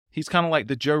He's kind of like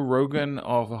the Joe Rogan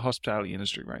of the hospitality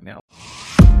industry right now.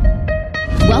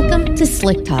 Welcome to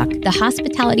Slick Talk, the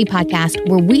hospitality podcast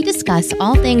where we discuss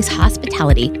all things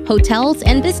hospitality, hotels,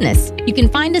 and business. You can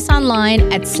find us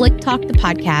online at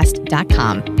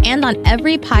slicktalkthepodcast.com and on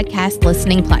every podcast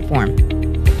listening platform.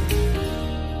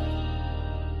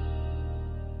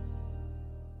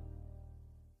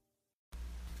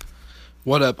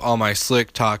 What up, all my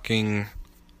slick talking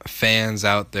fans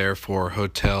out there for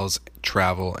hotels,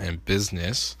 travel, and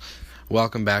business?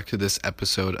 Welcome back to this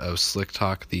episode of Slick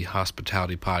Talk, the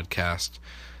hospitality podcast.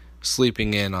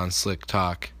 Sleeping in on Slick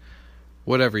Talk,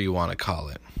 whatever you want to call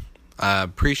it. I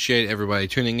appreciate everybody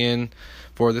tuning in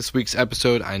for this week's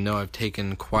episode. I know I've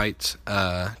taken quite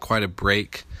a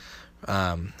break.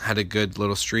 Had a good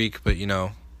little streak, but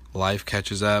life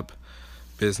catches up.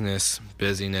 Business,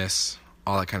 busyness,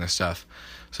 all that kind of stuff.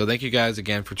 So thank you guys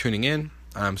again for tuning in.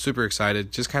 I'm super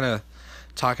excited. Just kind of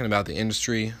talking about the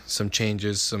industry, some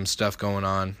changes, some stuff going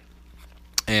on,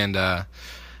 and kind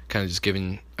of just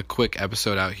giving a quick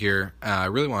episode out here. I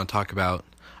really want to talk about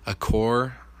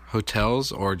Accor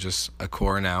Hotels, or just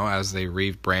Accor now, as they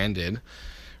rebranded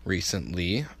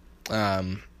recently.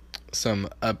 Some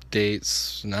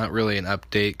updates, not really an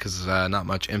update because not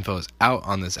much info is out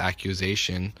on this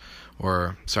accusation,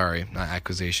 or sorry, not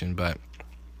accusation, but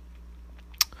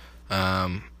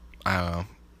I don't know,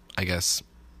 I guess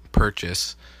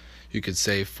purchase, you could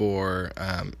say, for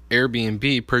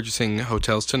Airbnb purchasing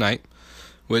Hotels Tonight,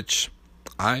 which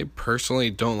I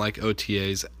personally don't like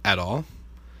OTAs at all.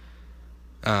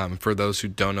 For those who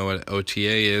don't know what OTA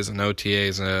is, an OTA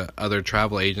is other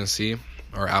travel agency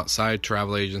or outside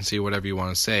travel agency, whatever you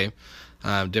want to say.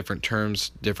 Different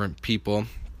terms, different people.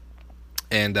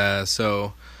 And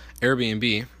so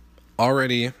Airbnb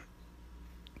already,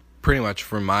 pretty much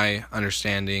from my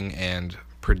understanding and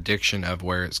prediction of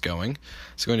where it's going,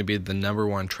 it's going to be the number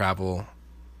one travel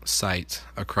site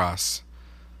across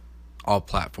all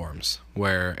platforms,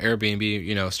 where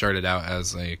Airbnb, started out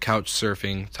as a couch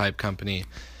surfing type company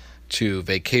to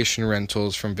vacation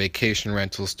rentals, from vacation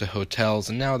rentals to hotels,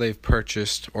 and now they've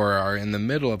purchased, or are in the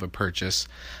middle of a purchase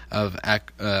of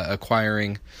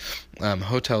acquiring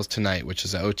Hotels Tonight, which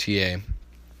is an OTA,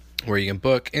 where you can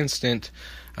book instant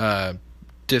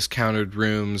discounted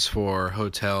rooms for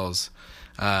hotels,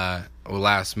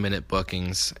 last minute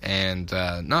bookings, and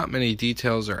not many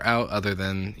details are out other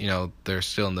than they're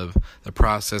still in the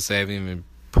process. They haven't even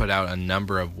put out a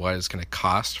number of what it's going to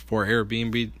cost for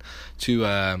Airbnb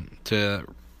to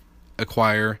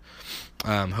acquire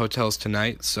Hotels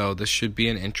Tonight. So this should be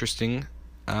an interesting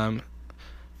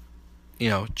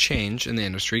change in the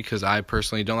industry, because I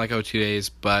personally don't like OTAs,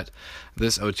 but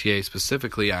this OTA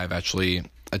specifically I've actually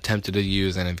attempted to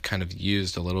use and have kind of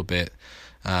used a little bit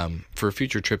for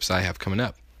future trips I have coming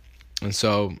up. And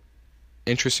so,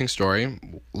 interesting story.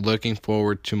 Looking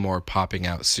forward to more popping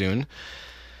out soon.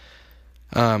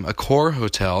 Accor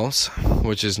Hotels,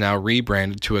 which is now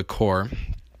rebranded to Accor,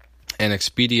 and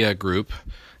Expedia Group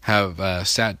have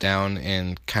sat down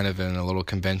and kind of in a little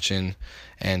convention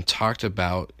and talked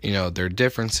about their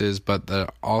differences, but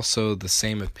also the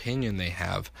same opinion they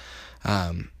have.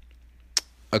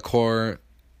 Accor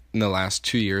in the last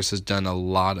 2 years has done a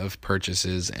lot of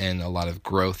purchases and a lot of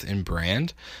growth in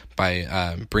brand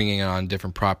by bringing on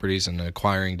different properties and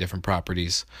acquiring different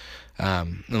properties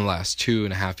in the last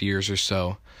 2.5 years or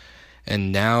so.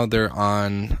 And now they're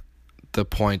on the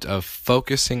point of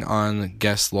focusing on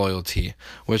guest loyalty,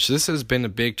 which this has been a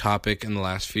big topic in the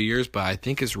last few years, but I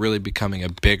think is really becoming a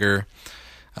bigger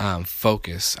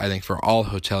focus, I think, for all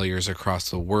hoteliers across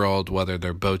the world, whether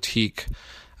they're boutique,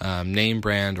 name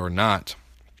brand or not,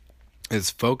 is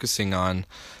focusing on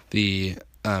the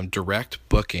direct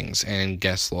bookings and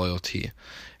guest loyalty.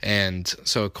 And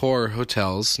so Accor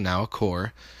Hotels, now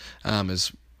Accor,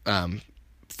 is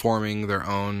forming their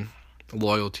own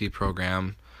loyalty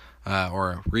program,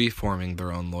 or reforming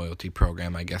their own loyalty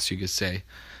program, I guess you could say,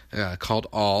 called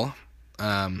All.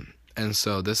 And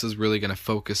so this is really going to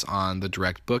focus on the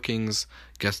direct bookings,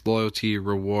 guest loyalty,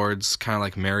 rewards, kind of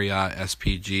like Marriott,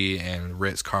 SPG, and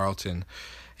Ritz-Carlton.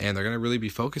 And they're going to really be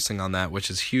focusing on that, which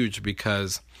is huge,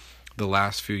 because the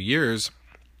last few years,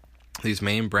 these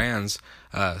main brands,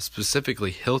 specifically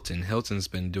Hilton's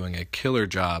been doing a killer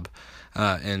job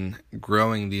in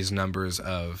growing these numbers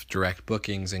of direct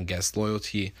bookings and guest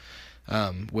loyalty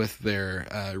with their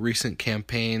recent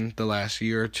campaign the last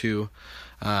year or two.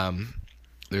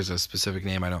 There's a specific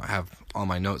name. I don't have all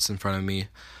my notes in front of me.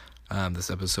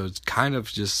 This episode's kind of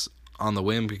just on the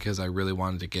whim because I really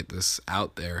wanted to get this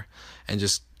out there and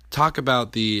just talk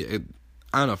about I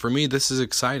don't know, for me, this is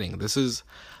exciting. This is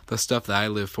the stuff that I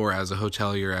live for as a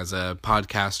hotelier, as a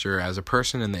podcaster, as a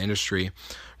person in the industry,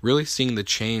 really seeing the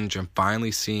change and finally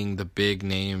seeing the big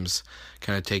names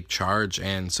kind of take charge.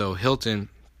 And so Hilton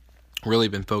really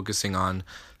been focusing on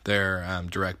their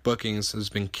direct bookings, has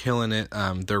been killing it.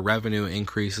 Their revenue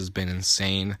increase has been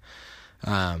insane.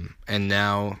 And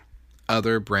now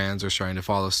other brands are starting to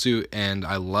follow suit. And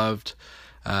I loved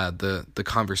the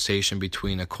conversation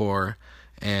between Accor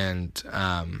and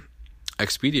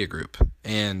Expedia Group.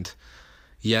 And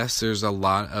yes, there's a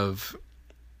lot of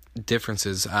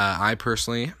differences. I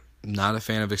personally not a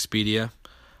fan of Expedia.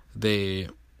 They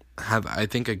have, I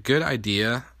think, a good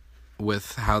idea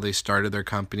with how they started their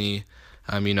company,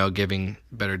 giving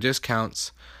better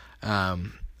discounts.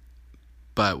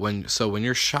 But when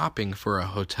you're shopping for a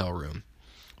hotel room,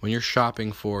 when you're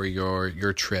shopping for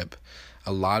your trip,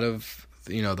 a lot of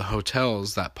the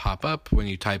hotels that pop up when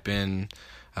you type in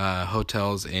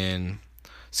hotels in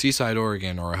Seaside,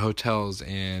 Oregon, or hotels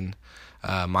in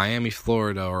Miami,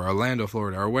 Florida, or Orlando,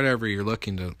 Florida, or whatever you're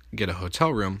looking to get a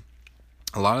hotel room,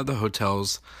 a lot of the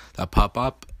hotels that pop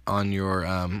up on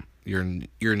your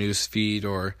news feed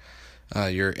or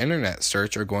your internet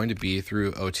search are going to be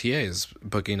through OTAs,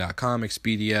 Booking.com,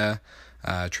 Expedia,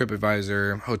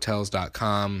 TripAdvisor,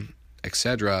 Hotels.com,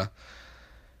 etc.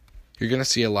 You're going to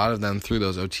see a lot of them through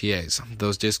those OTAs,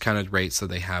 those discounted rates that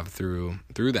they have through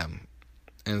them.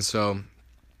 And so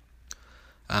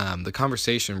the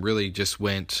conversation really just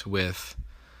went with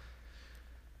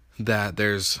that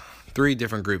there's three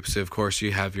different groups. Of course,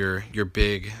 you have your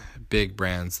big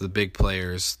brands, the big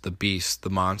players, the beasts, the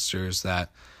monsters that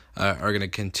are going to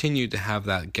continue to have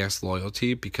that guest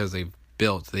loyalty because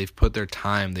they've put their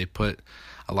time, they put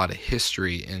a lot of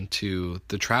history into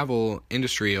the travel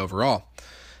industry overall.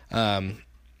 And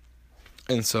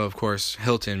so, of course,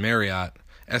 Hilton, Marriott,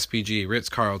 SPG,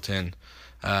 Ritz-Carlton,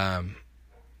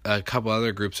 a couple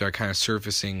other groups are kind of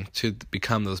surfacing to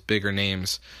become those bigger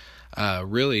names,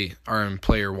 really are in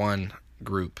player one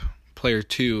group. Player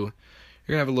two,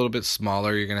 you're going to have a little bit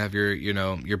smaller. You're going to have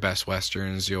your Best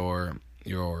Westerns, your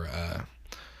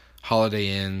Holiday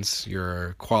Inns,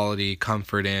 your Quality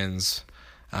Comfort Inns,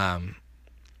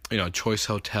 Choice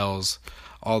Hotels,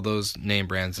 all those name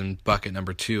brands in bucket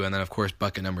number two. And then, of course,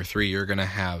 bucket number three, you're going to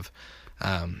have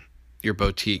your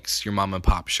boutiques, your mom and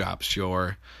pop shops,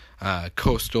 your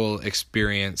coastal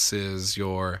experiences,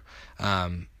 your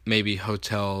maybe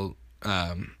hotels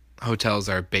that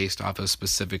are based off a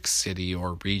specific city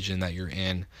or region that you're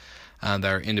in, that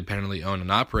are independently owned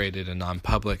and operated and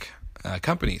non-public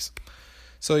companies.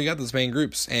 So you got those main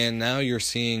groups, and now you're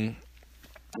seeing.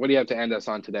 What do you have to end us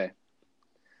on today?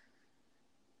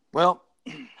 Well,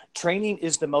 training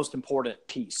is the most important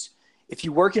piece. If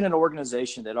you work in an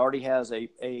organization that already has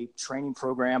a training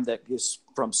program that is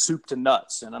from soup to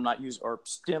nuts, and I'm not using, or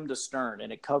stem to stern,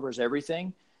 and it covers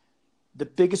everything, the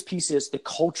biggest piece is the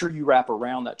culture you wrap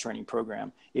around that training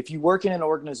program. If you work in an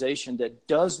organization that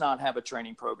does not have a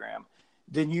training program,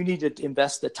 then you need to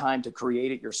invest the time to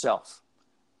create it yourself.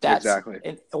 Exactly.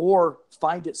 Or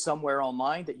find it somewhere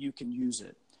online that you can use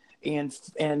it.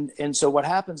 And so what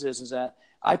happens is that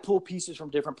I pull pieces from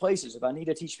different places. If I need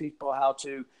to teach people how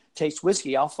to taste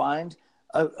whiskey, I'll find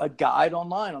a guide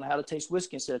online on how to taste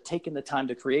whiskey instead of taking the time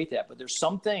to create that. But there's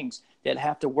some things that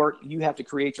have to work. You have to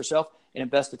create yourself and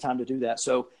invest the time to do that.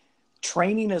 So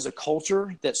training is a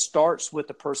culture that starts with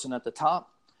the person at the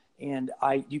top. And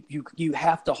you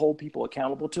have to hold people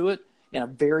accountable to it in a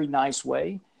very nice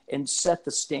way and set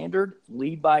the standard,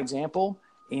 lead by example.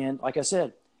 And like I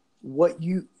said, what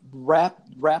you wrap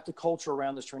the culture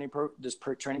around this training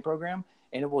program,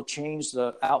 and it will change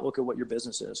the outlook of what your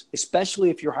business is, especially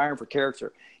if you're hiring for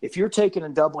character. If you're taking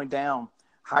and doubling down,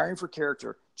 hiring for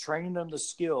character, training them the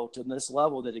skill to this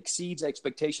level that exceeds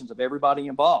expectations of everybody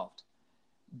involved,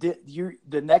 the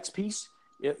next piece,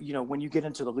 when you get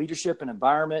into the leadership and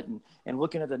environment and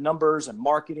looking at the numbers and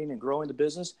marketing and growing the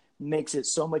business, makes it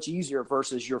so much easier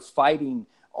versus you're fighting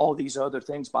all these other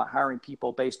things by hiring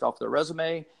people based off their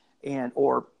resume and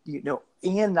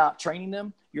not training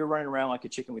them. You're running around like a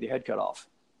chicken with your head cut off.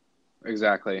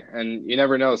 Exactly. And you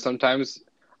never know. Sometimes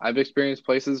I've experienced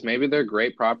places, maybe they're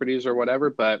great properties or whatever,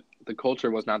 but the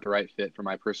culture was not the right fit for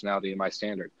my personality and my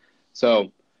standard.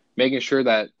 So making sure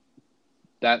that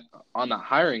on the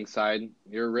hiring side,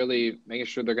 you're really making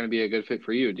sure they're going to be a good fit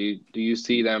for you. Do you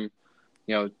see them,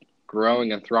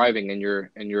 growing and thriving in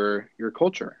your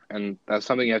culture? And that's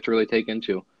something you have to really take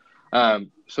into.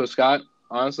 So Scott,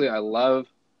 honestly, I love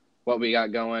what we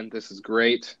got going. This is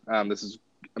great. This is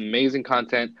amazing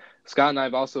content. Scott and I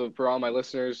have also, for all my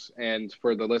listeners and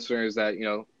for the listeners that,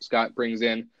 Scott brings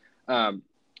in,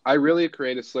 I really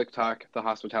created Slick Talk, the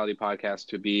hospitality podcast,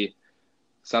 to be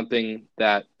something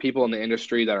that people in the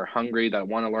industry that are hungry, that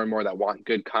want to learn more, that want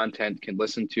good content can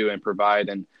listen to and provide.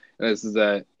 And this is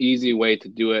an easy way to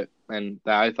do it. And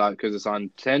that I thought, because it's on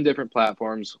 10 different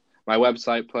platforms, my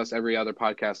website, plus every other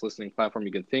podcast listening platform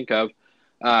you can think of.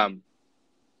 I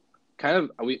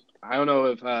don't know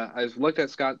if I've looked at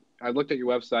Scott. I've looked at your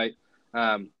website.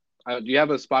 Do you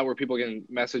have a spot where people can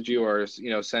message you or,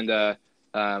 send a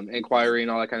inquiry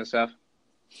and all that kind of stuff?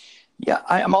 Yeah,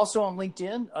 I'm also on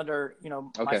LinkedIn under,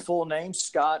 Okay. My full name,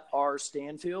 Scott R.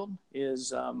 Stanfield,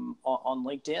 is on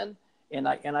LinkedIn, and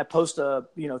I post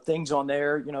things on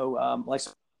there, like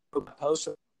posts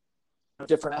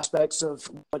different aspects of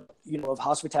of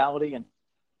hospitality, and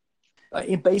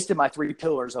based in my 3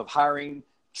 pillars of hiring,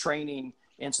 training,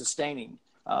 and sustaining.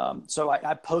 So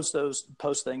I post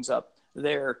things up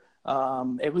there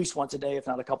at least once a day, if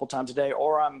not a couple times a day,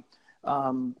 or I'm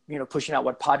pushing out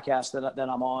what podcast that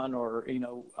I'm on, or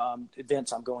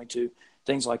events I'm going to,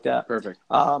 things like that. Perfect.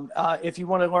 If you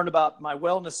want to learn about my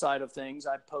wellness side of things,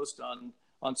 I post on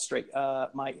Straight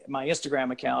my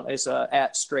Instagram account is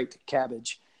at Straight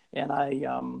Cabbage, and I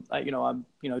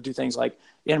do things like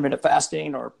intermittent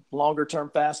fasting or longer term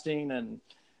fasting and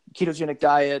ketogenic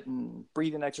diet and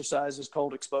breathing exercises,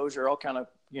 cold exposure, all kind of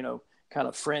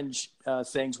fringe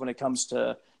things when it comes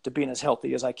to being as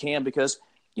healthy as I can, because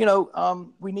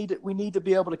we need to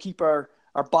be able to keep our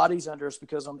bodies under us,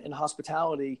 because in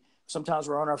hospitality, sometimes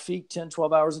we're on our feet 10,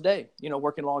 12 hours a day,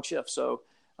 working long shifts. So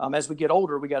as we get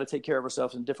older, we got to take care of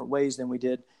ourselves in different ways than we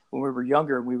did when we were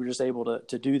younger. And we were just able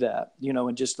to do that,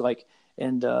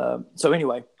 so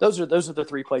anyway, those are the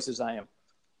 3 places I am.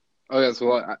 Oh, yeah.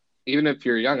 So even if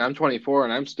you're young, I'm 24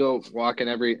 and I'm still walking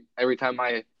every time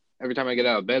I get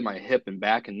out of bed, my hip and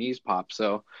back and knees pop.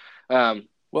 So,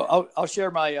 well, I'll share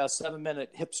my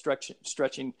 7-minute hip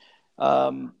stretching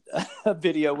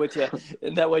video with you,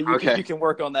 and that way you can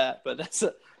work on that. But it's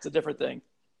a different thing.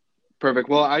 Perfect.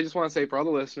 Well, I just want to say, for all the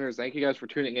listeners, thank you guys for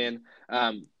tuning in.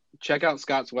 Check out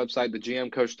Scott's website,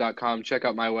 thegmcoach.com. Check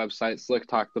out my website,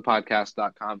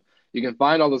 slicktalkthepodcast.com. You can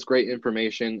find all this great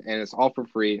information, and it's all for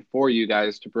free for you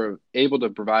guys to able to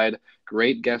provide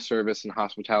great guest service and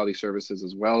hospitality services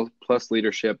as well, plus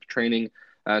leadership training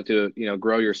to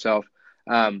grow yourself.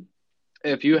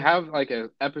 If you have like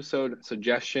an episode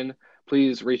suggestion,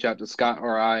 please reach out to Scott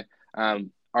or I.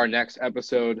 Our next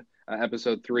episode,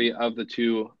 episode 3 of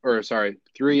 3,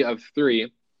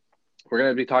 we're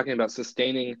going to be talking about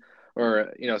sustainability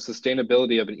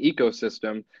of an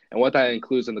ecosystem and what that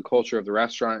includes in the culture of the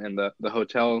restaurant and the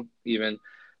hotel even.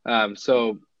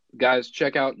 So guys,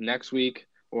 check out next week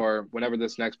or whenever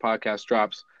this next podcast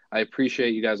drops. I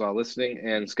appreciate you guys all listening.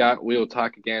 And Scott, we will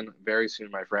talk again very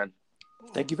soon, my friend.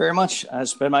 Thank you very much.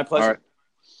 It's been my pleasure. All right.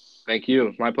 Thank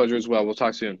you. My pleasure as well. We'll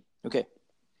talk soon. Okay.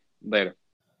 Later.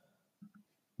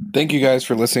 Thank you guys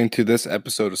for listening to this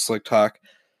episode of Slick Talk.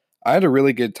 I had a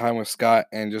really good time with Scott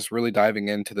and just really diving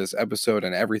into this episode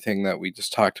and everything that we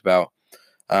just talked about.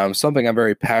 Something I'm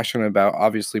very passionate about,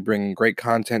 obviously bringing great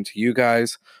content to you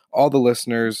guys, all the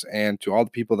listeners, and to all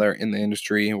the people that are in the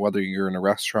industry, whether you're in a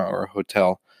restaurant or a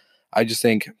hotel. I just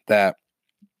think that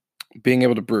being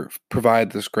able to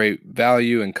provide this great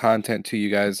value and content to you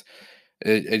guys,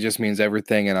 it just means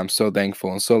everything, and I'm so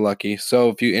thankful and so lucky. So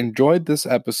if you enjoyed this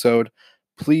episode,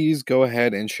 please go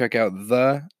ahead and check out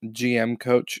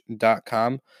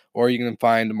thegmcoach.com, or you can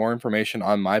find more information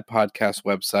on my podcast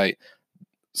website,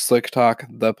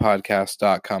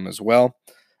 slicktalkthepodcast.com as well.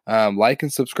 Like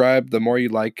and subscribe. The more you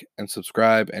like and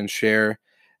subscribe and share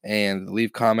and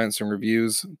leave comments and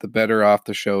reviews, the better off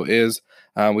the show is.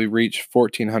 We reach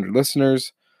 1,400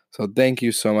 listeners, so thank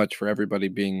you so much for everybody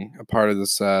being a part of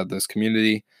this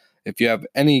community. If you have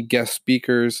any guest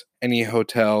speakers, any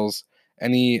hotels,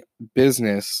 any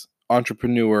business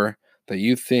entrepreneur that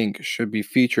you think should be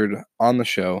featured on the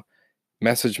show,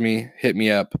 message me, hit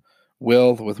me up,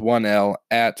 Will with 1L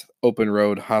at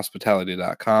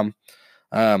openroadhospitality.com.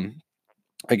 Again,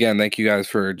 thank you guys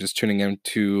for just tuning in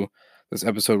to this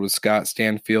episode with Scott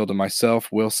Stanfield and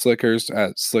myself, Will Slickers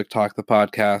at Slick Talk the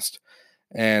Podcast.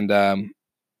 And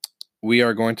we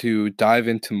are going to dive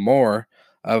into more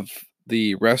of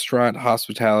the restaurant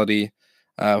hospitality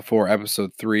for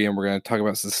episode 3, and we're going to talk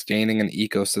about sustaining an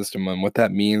ecosystem and what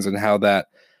that means, and how that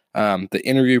the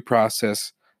interview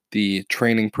process, the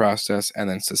training process, and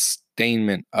then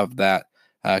sustainment of that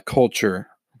culture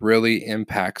really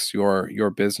impacts your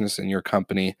business and your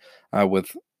company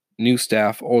with new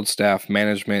staff, old staff,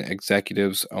 management,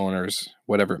 executives, owners,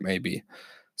 whatever it may be.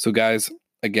 So guys,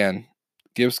 again,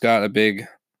 give Scott a big,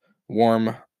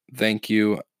 warm thank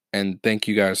you, and thank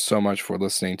you guys so much for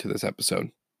listening to this episode.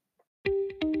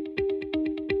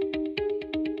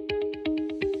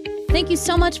 Thank you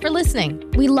so much for listening.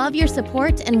 We love your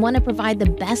support and want to provide the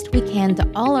best we can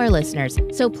to all our listeners.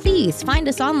 So please find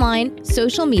us online,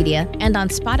 social media, and on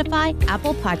Spotify,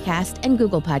 Apple Podcast, and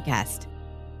Google Podcast.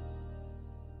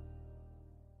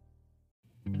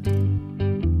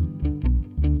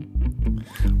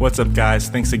 What's up, guys?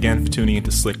 Thanks again for tuning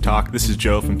into Slick Talk. This is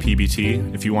Joe from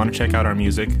PBT. If you want to check out our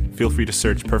music, feel free to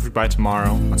search Perfect by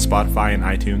Tomorrow on Spotify and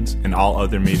iTunes and all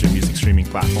other major music streaming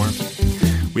platforms.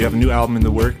 We have a new album in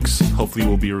the works. Hopefully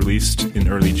will be released in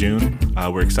early June.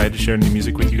 We're excited to share new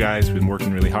music with you guys. We've been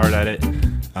working really hard at it.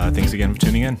 Thanks again for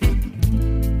tuning in.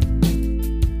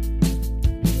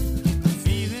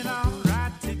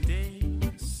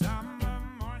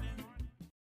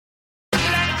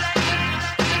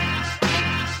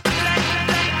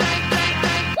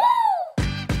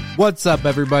 What's up,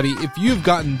 everybody? If you've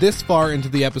gotten this far into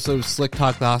the episode of Slick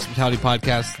Talk, the Hospitality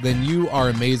Podcast, then you are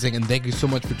amazing, and thank you so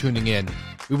much for tuning in.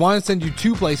 We want to send you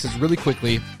two places really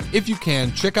quickly. If you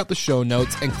can, check out the show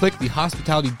notes and click the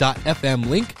hospitality.fm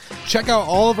link. Check out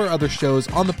all of our other shows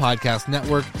on the podcast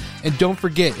network. And don't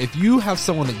forget, if you have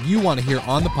someone that you want to hear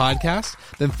on the podcast,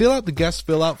 then fill out the guest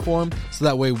fill-out form so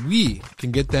that way we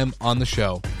can get them on the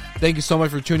show. Thank you so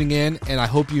much for tuning in, and I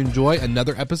hope you enjoy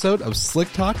another episode of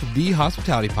Slick Talk, the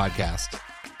Hospitality Podcast.